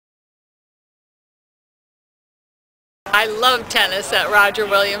I love tennis at Roger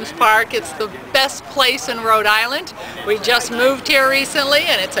Williams Park. It's the best place in Rhode Island. We just moved here recently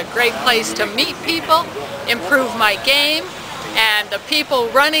and it's a great place to meet people, improve my game, and the people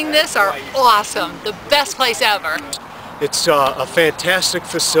running this are awesome. The best place ever. It's a fantastic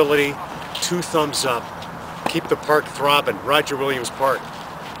facility. 2 thumbs up. Keep the park throbbing. Roger Williams Park.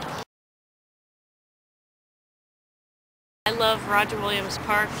 I love Roger Williams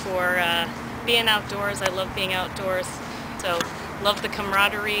Park for being outdoors. I love being outdoors. So love the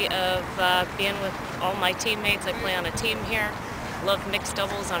camaraderie of being with all my teammates. I play on a team here. Love mixed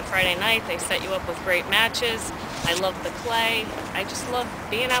doubles on Friday night. They set you up with great matches. I love the clay. I just love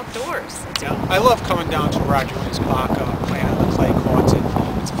being outdoors. I love coming down to Roger Williams Park, playing on the clay courts.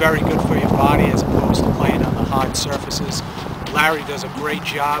 It's very good for your body as opposed to playing on the hard surfaces. Larry does a great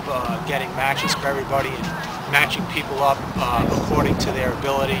job getting matches for everybody and matching people up according to their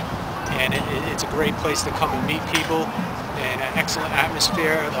ability. And it's a great place to come and meet people, and an excellent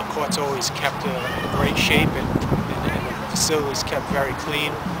atmosphere. The court's always kept in great shape, and the facility's kept very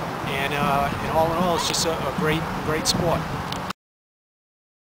clean. And all in all, it's just a great sport.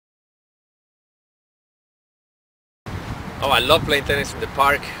 Oh, I love playing tennis in the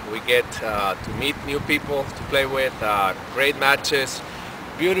park. We get to meet new people to play with, great matches,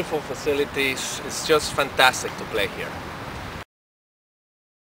 beautiful facilities. It's just fantastic to play here.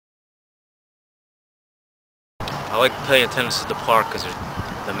 I like playing tennis at the park because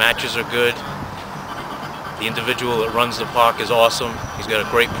the matches are good. The individual that runs the park is awesome. He's got a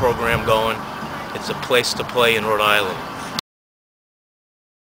great program going. It's a place to play in Rhode Island.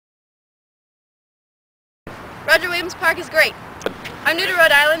 Roger Williams Park is great. I'm new to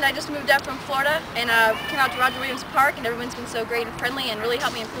Rhode Island. I just moved out from Florida and came out to Roger Williams Park, and everyone's been so great and friendly and really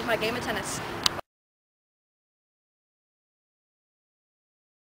helped me improve my game of tennis.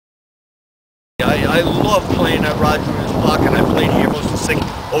 I love playing at Roger Williams Park, and I've played here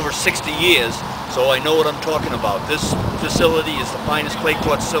over 60 years, so I know what I'm talking about. This facility is the finest clay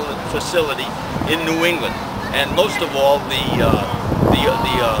court facility in New England, and most of all, the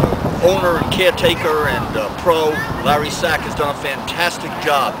owner and caretaker and pro, Larry Sack, has done a fantastic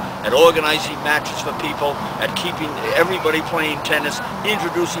job at organizing matches for people, at keeping everybody playing tennis,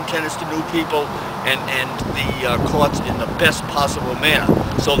 introducing tennis to new people, and the courts in the best possible manner,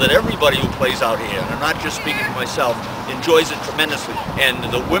 so that everybody who plays out here, and I'm not just speaking for myself, enjoys it tremendously. And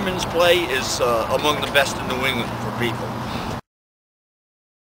the women's play is among the best in New England for people.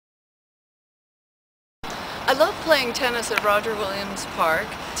 I love playing tennis at Roger Williams Park.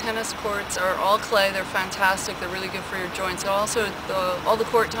 Tennis courts are all clay. They're fantastic. They're really good for your joints. And also, all the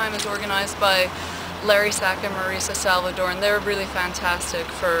court time is organized by Larry Sack and Marisa Salvador, and they're really fantastic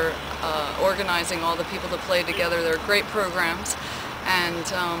for organizing all the people to play together. They're great programs, and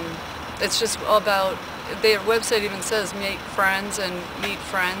it's just all about, their website even says make friends and meet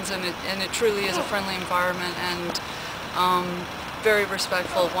friends, and it truly is a friendly environment and very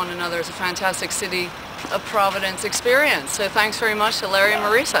respectful of one another. It's a fantastic City of Providence experience. So thanks very much to Larry and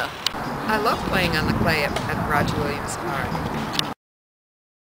Marisa. I love playing on the clay at Roger Williams Park.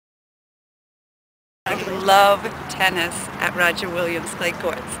 I love tennis at Roger Williams clay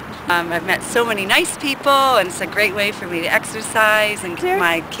courts. I've met so many nice people, and it's a great way for me to exercise. And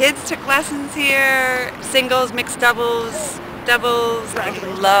my kids took lessons here, singles, mixed doubles. I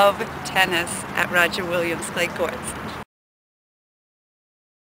love tennis at Roger Williams clay courts.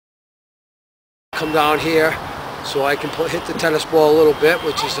 Come down here so I can hit the tennis ball a little bit,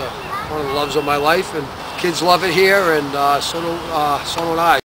 which is one of the loves of my life, and kids love it here, and so do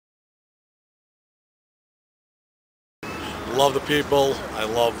I. Love the people, I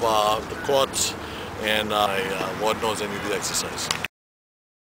love the courts, and Lord knows I need the exercise.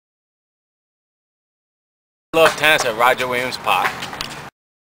 I love tennis at Roger Williams Park.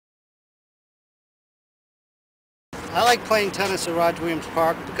 I like playing tennis at Roger Williams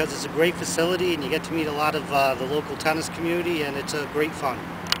Park because it's a great facility and you get to meet a lot of the local tennis community, and it's a great fun.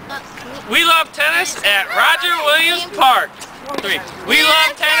 We love tennis at Roger Williams Park. We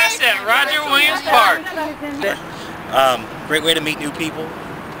love tennis at Roger Williams Park. Great way to meet new people.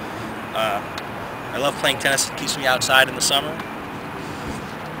 I love playing tennis. It keeps me outside in the summer.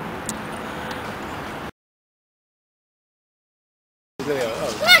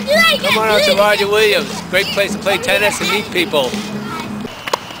 Come on out to Roger Williams. Great place to play tennis and meet people.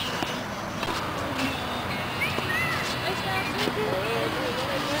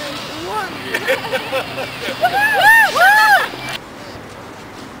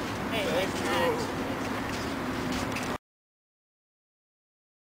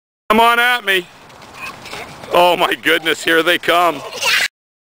 Come on at me. Oh my goodness, here they come.